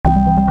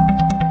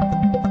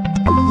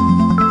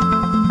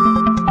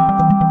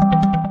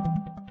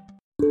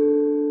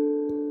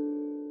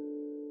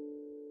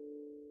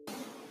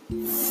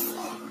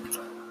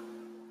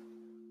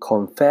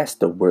Confess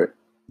the word.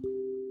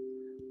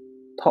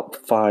 Top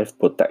 5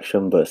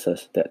 protection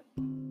verses that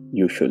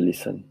you should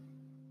listen.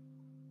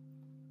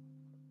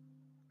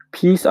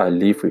 Peace I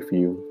leave with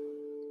you.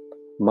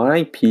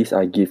 My peace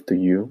I give to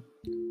you,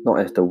 not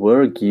as the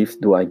world gives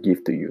do I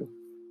give to you.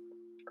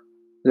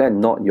 Let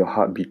not your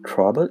heart be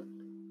troubled,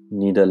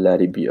 neither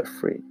let it be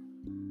afraid.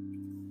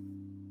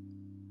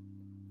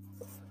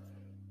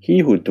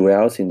 He who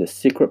dwells in the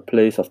secret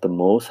place of the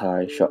Most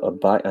High shall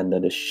abide under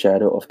the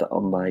shadow of the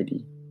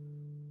Almighty.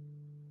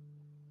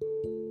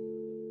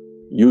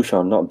 You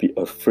shall not be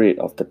afraid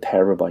of the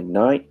terror by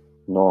night,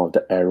 nor of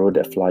the arrow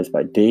that flies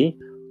by day,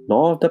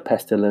 nor of the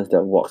pestilence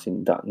that walks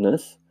in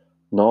darkness,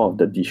 nor of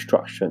the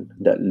destruction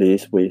that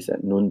lays waste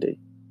at noonday.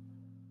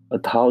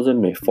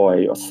 1,000 may fall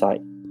at your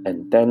side,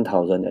 and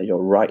 10,000 at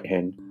your right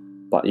hand,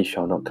 but it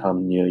shall not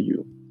come near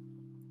you.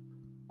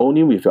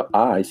 Only with your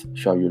eyes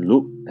shall you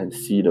look and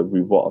see the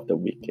reward of the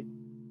wicked.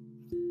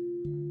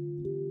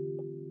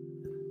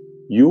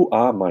 You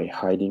are my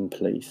hiding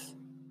place.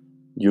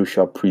 You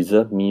shall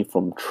preserve me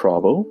from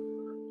trouble.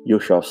 You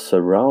shall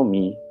surround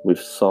me with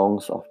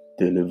songs of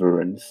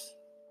deliverance.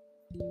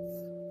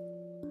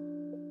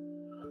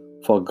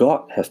 For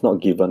God has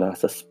not given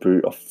us a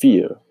spirit of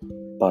fear,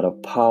 but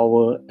of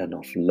power and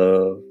of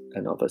love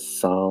and of a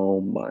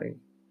sound mind.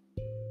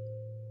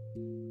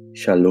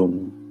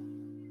 Shalom.